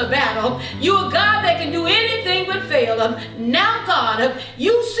lost a battle. You're a God that can do anything but fail. Now, God,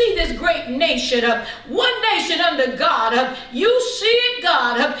 you see this great nation, one nation under God. You see it,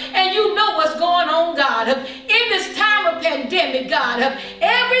 God, and you know what's going on, God. In this time of pandemic, God,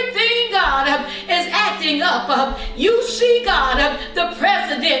 everything, God, is acting up. You see, God, the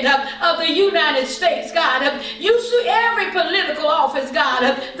President of the United States, God. You see every political office, God.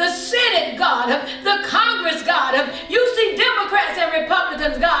 The Senate, God. The Congress, God. You see Democrats and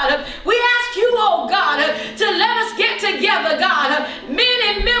Republicans, God. We ask you, oh God, to let us get together, God.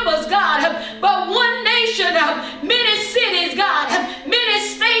 Many members, God, but one nation, many cities, God. Many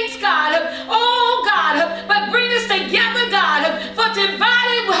states, God. Oh God, but bring us together, God, for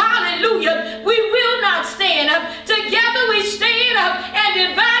divided, hallelujah, we will not stand. Together we stand, and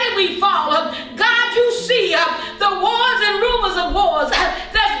divided we fall. God, you see the wars and rumors of wars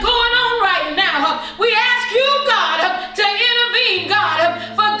that's going on right now. We ask you, God, to intervene, God,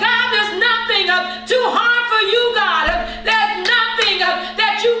 for God, there's nothing too hard for you, God. There's nothing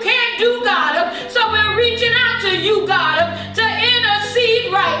that you can't do, God. So we're reaching out to you, God, to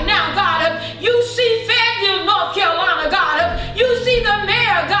intercede right now, God. You see Fayetteville, North Carolina, God. You see the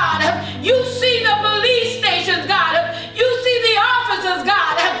mayor, God. You see the police stations, God. You see the officers,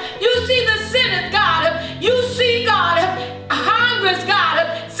 God. You see the Senate, God. You see, God, Congress,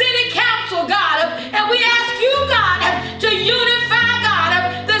 God, City Council, God. And we ask you, God, to unify,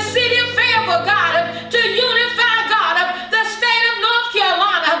 God, the city of Fayetteville, God, to unify, God, the state of North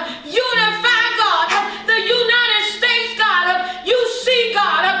Carolina, unify, God, the United States, God. You see,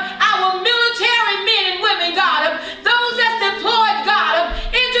 God, our military men and women, God, those that's deployed, God,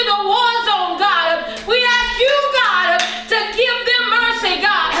 into the war zone, God.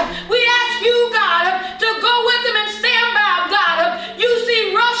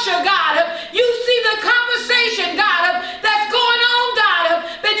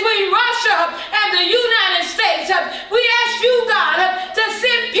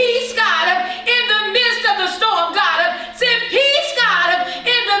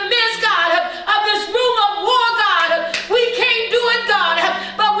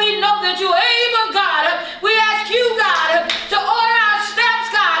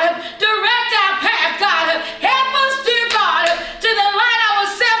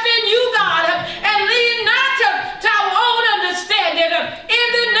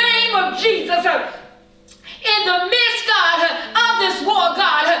 in the midst, God, of this war,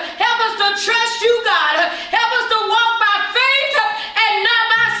 God. Help us to trust you, God. Help us to walk by faith and not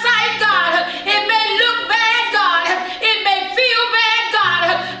by sight, God. It may look bad, God. It may feel bad, God,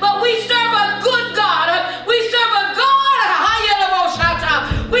 but we serve a good God. We serve a God.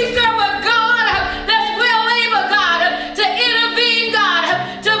 We serve a God that's well able, God, to intervene,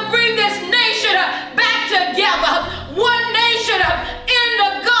 God, to bring this nation back together. One nation in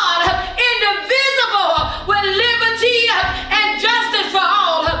the God, indivisible, with liberty and justice for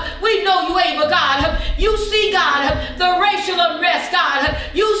all. We know you able, God. You see, God, the racial unrest, God.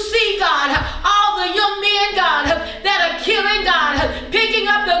 You see, God, all the young men, God, that are killing, God,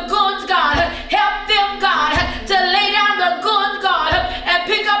 picking up the guns, God. Help them, God, to lay down the guns, God, and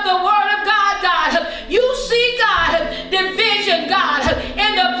pick up the word of God, God. You see, God, division, God,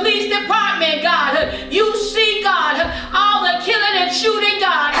 in the police department, God. You see, God, all the killing and shooting,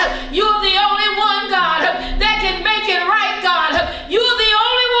 God. You're the only one, God, that can make it right, God. You're the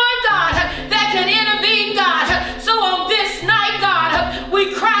only one, God, that can intervene, God. So on this night, God,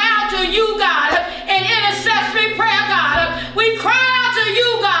 we cry out to you, God, in intercessory prayer, God. We cry out to you,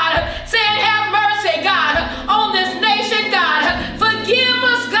 God, saying, have mercy, God, on this nation, God. Forgive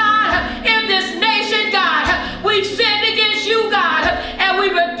us, God, in this nation, God. We've sinned against you, God, and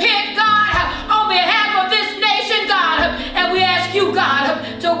we repent, God, on behalf of this nation, God, and we ask you, God,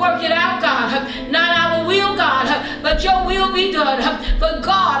 to work it out, God. Not our will, God, but your will be done. For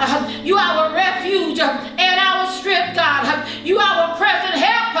God, you are our refuge and our strength, God. You are our present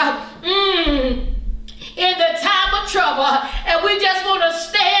help in the time of trouble, and we just want to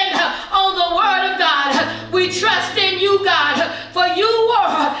stand on the word of God. We trust in you, God, for you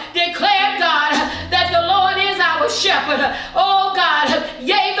were declared, God, that the Lord is our shepherd. Oh God,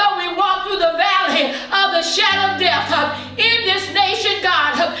 yea, though we walk through the valley of the shadow of death, in this nation,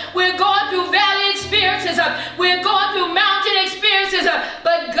 God, we're going through valley experiences, we're going through mountain experiences,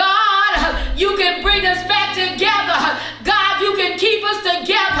 but God, you can bring us back together. God, you can keep us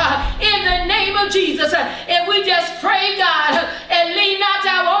together in the name of Jesus. And we just pray, God, and lean not to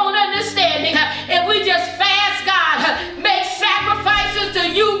our own understanding. And we just fast, God, make sacrifices to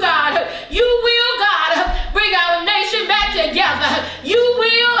you, God. You will, God, bring our nation back together. You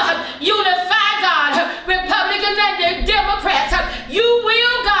will unify, God, Republicans and Democrats. You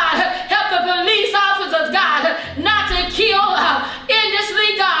will, God, help the police officers, God, not to kill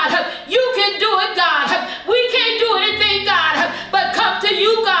endlessly, God. You can do it, God. We can't do anything, God, but come to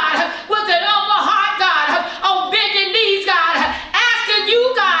you, God, with an humble heart, God, on bending knees, God, asking you,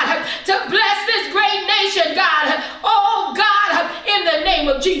 God, to bless this great nation, God. Oh, God, in the name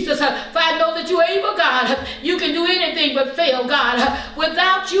of Jesus, for I know that you're able, God. You can do anything but fail, God.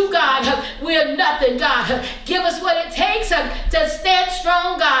 Without you, God, we're nothing, God. Give us what it takes to stand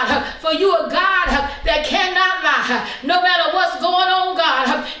strong, God, for you are God that cannot lie. No matter what's going on,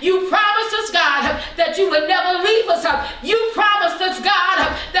 God, you promised us, God, that you would never leave us. You promised us, God,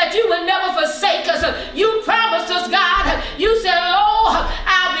 that you would never forsake us. You promised us, God, you said, Lord,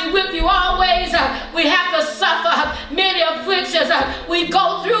 I'll be with you always. We have to suffer many afflictions. We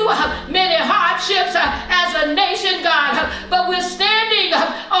go through many hardships as a nation, God, but we're standing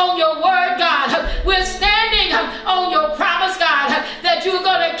on your word, God. We're standing on your promise, God, that you're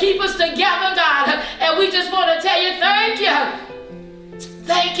going to keep us together, God. And we just want to tell you thank you.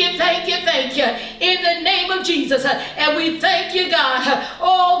 Thank you, thank you, thank you, in the name of Jesus. And we thank you, God.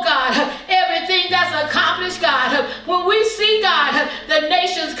 Oh, God, everything that's accomplished, God. When we see, God, the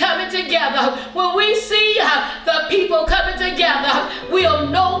nations coming together, when we see the people coming together, we'll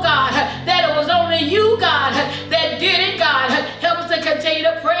know, God, that it was only you, God, that did it, God. Help us to continue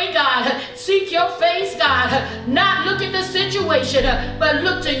to pray, God. Seek your face, God. Not look at the situation, but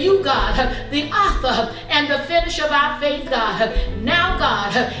look to you, God, the author and the finisher of our faith, God. Now, God,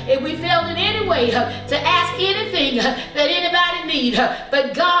 if we failed in any way to ask anything that anybody need,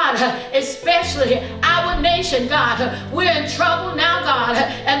 but God, especially our nation, God, we're in trouble now, God,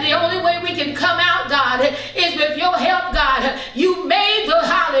 and the only way we can come out, God, is with your help, God. You made the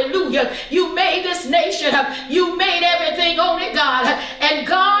hallelujah. You made this nation. You made everything on it, God. And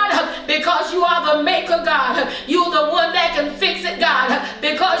God, because you are the maker, God, you're the one that can fix it, God.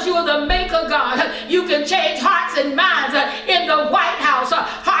 Because you're the maker, God, you can change hearts and minds in the White House,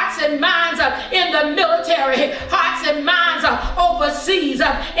 hearts and minds in the military, hearts and minds overseas,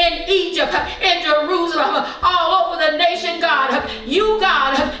 in Egypt, in Jerusalem, all over the nation, God. You,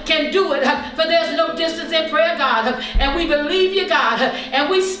 God, can do it, for there's no distance in prayer, God. And we believe you, God, and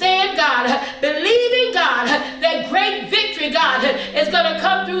we stand, God, believing, God, that great victory, God, is going to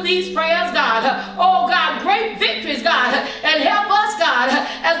come through these prayers, God. Oh, God, great victories, God, and help us, God,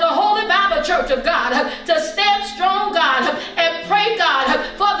 as the Holy Bible Church of God, to stand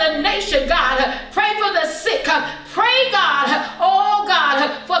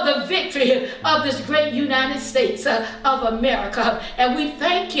of this great United States of America. And we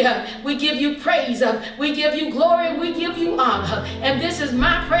thank you. We give you praise. We give you glory. And we give you honor. And this is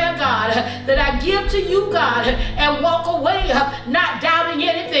my prayer, God, that I give to you, God, and walk away not doubting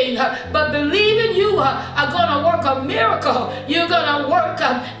anything, but believing you are going to work a miracle. You're going to work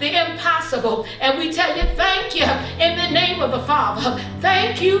the impossible. And we tell you thank you in the name of the Father.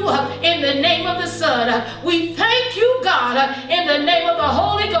 Thank you in the name of the Son. We thank you, God, in the name of the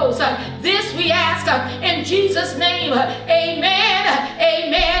Holy Ghost. This we ask in Jesus' name. Amen,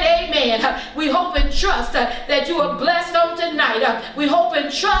 amen, amen. We hope and trust that you are blessed on tonight. We hope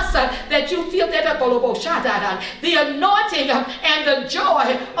and trust that you feel that the anointing and the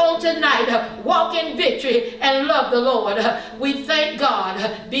joy on tonight. Walk in victory and love the Lord. We thank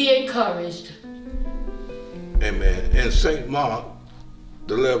God. Be encouraged. Amen. In St. Mark,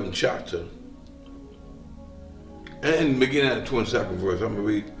 the 11th chapter, and beginning at the 22nd verse, I'm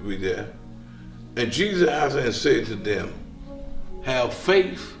going to read that. And Jesus answered and said to them, have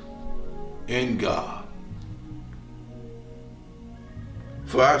faith in God.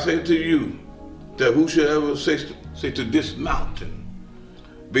 For I say to you, that whosoever say to this mountain,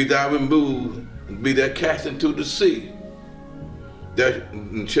 be thou removed, and be thou cast into the sea, that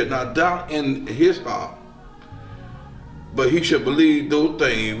shall not doubt in his heart, but he shall believe those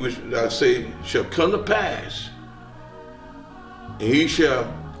things which I say shall come to pass, and he shall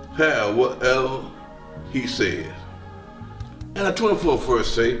have whatever he says. And the 24th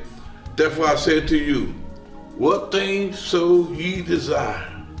verse say, therefore I say to you, what things so ye desire,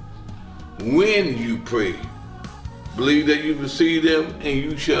 when you pray, believe that you receive them and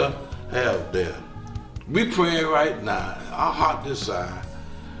you shall have them. We praying right now, our heart desire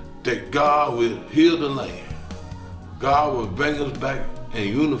that God will heal the land. God will bring us back and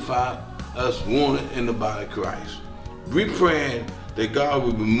unify us one in the body of Christ. We praying that God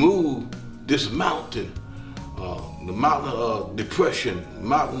will remove this mountain, the mountain of depression,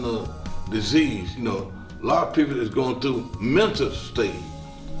 mountain of disease. You know, a lot of people is going through mental state.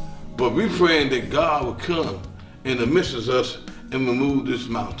 But we praying that God will come in the midst of us and remove this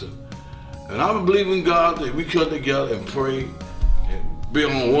mountain. And I'm believing God that we come together and pray and be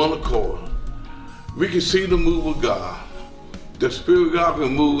on one accord. We can see the move of God. The Spirit of God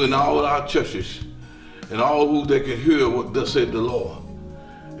can move in all our churches and all who they can hear what thus said the Lord.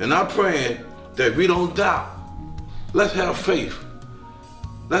 And I'm praying that we don't doubt. Let's have faith.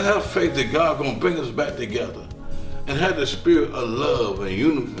 Let's have faith that God gonna bring us back together and have the spirit of love and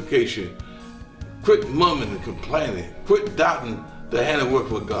unification. Quit mumbling and complaining. Quit doubting the handiwork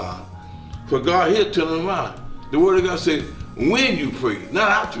of God. For God, he'll turn around. The word of God says, when you pray, not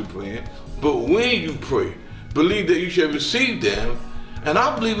after praying, but when you pray, believe that you shall receive them. And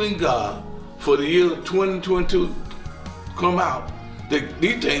I believe in God for the year 2022 come out, that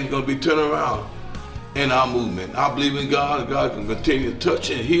these things are going to be turned around in our movement. I believe in God, God can continue to touch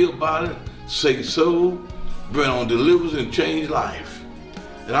and heal body, save soul, bring on deliverance and change life.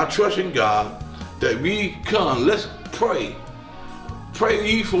 And I trust in God that we come, let's pray. Pray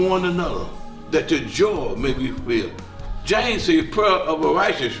ye for one another, that the joy may be filled. James said, prayer of a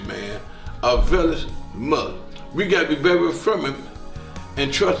righteous man availeth much. We got to be very firm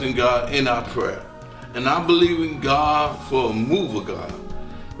and trusting God in our prayer. And I believe in God for a move of God.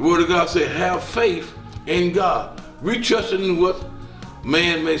 The word of God said, have faith in God. We trust in what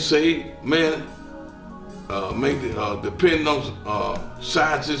man may say, man may depend on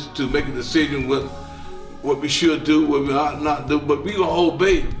scientists to make a decision what we should do, what we ought not do, but we gonna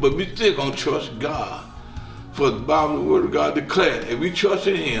obey, but we still gonna trust God. For the Bible, the word of God declared, if we trust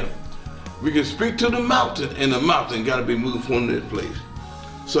in him, we can speak to the mountain, and the mountain gotta be moved from that place.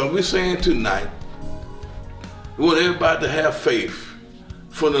 So we're saying tonight, we want everybody to have faith,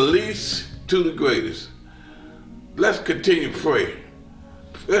 from the least to the greatest. Let's continue to pray.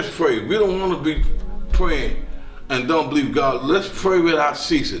 Let's pray. We don't want to be praying and don't believe God. Let's pray without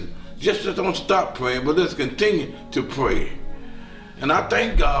ceasing. Just don't stop praying, but let's continue to pray. And I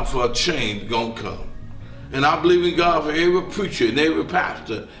thank God for a change gonna come. And I believe in God for every preacher and every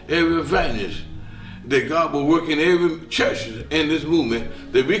pastor, every evangelist, that God will work in every church in this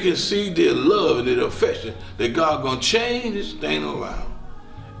movement, that we can see their love and their affection, that God gonna change this thing around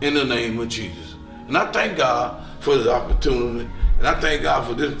in the name of Jesus. And I thank God for this opportunity, and I thank God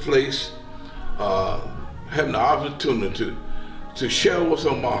for this place, having the opportunity to share what's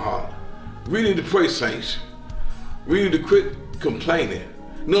on my heart. We need to pray, saints. We need to quit complaining.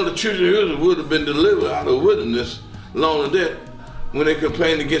 You know, the children of Israel would have been delivered out of the wilderness long as that when they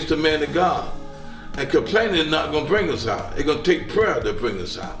complained against the man of God. And complaining is not going to bring us out. It's going to take prayer to bring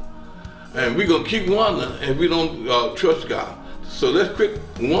us out. And we're going to keep wondering if we don't trust God. So let's quit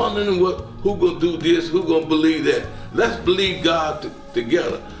wondering who gonna do this, who gonna believe that. Let's believe God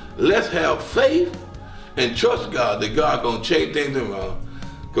together. Let's have faith and trust God that God gonna change things around.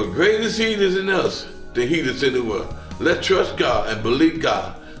 Because greater is He that's in us than he that's in the world. Let's trust God and believe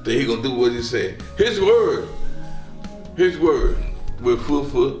God that He gonna do what He said. His word will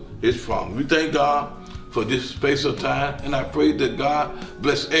fulfill His promise. We thank God for this space of time, and I pray that God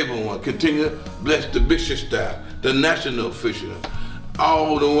bless everyone. Continue to bless the bishop staff, the national officials,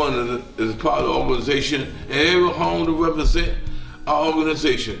 all the one that is part of the organization, and every home to represent our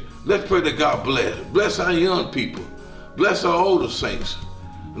organization. Let's pray that God bless our young people, bless our older saints,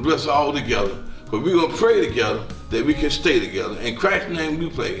 and bless all together. But we're gonna pray together that we can stay together. In Christ's name we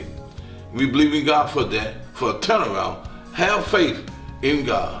pray. We believe in God for that, for a turnaround. Have faith in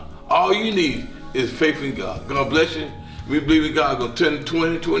God. All you need is faith in God. God bless you. We believe in God gonna turn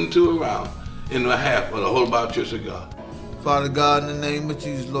 2022 around in behalf of the whole Bible Church of God. Father God, in the name of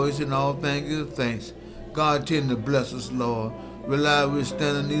Jesus, Lord, in all things give thanks. God, tend to bless us, Lord. Rely we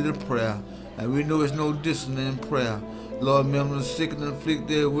stand in need of prayer, and we know there's no distance in prayer. Lord, remember the sick and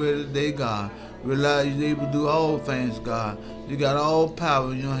afflicted everywhere today, God. Realize you're able to do all things, God. You got all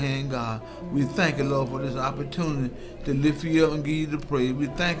power in your hand, God. We thank you, Lord, for this opportunity to lift you up and give you the praise. We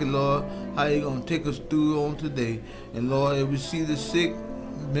thank you, Lord, how you're going to take us through on today. And Lord, if we see the sick,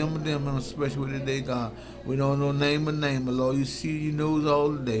 remember them in a special way today, God. We don't know name or name, but Lord, you see, you knows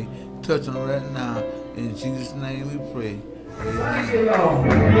all today. Touch them right now. In Jesus' name we pray. Thank you, Lord.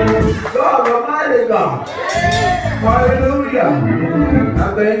 God Almighty God. Hallelujah.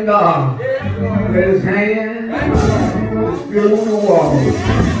 I thank God. Let His hand is still on the wall.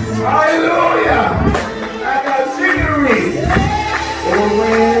 Hallelujah. I got victory over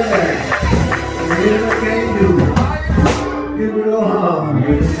way there. And I can't do. Give it a hug.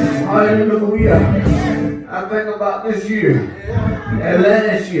 Hallelujah. I think about this year and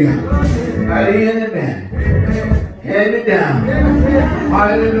last year. How the enemy hand it down.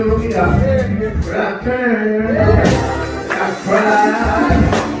 Hallelujah. But I turned, I cried,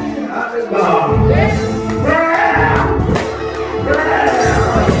 I said, God,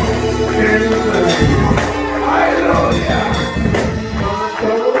 hallelujah.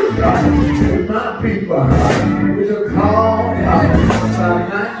 My people.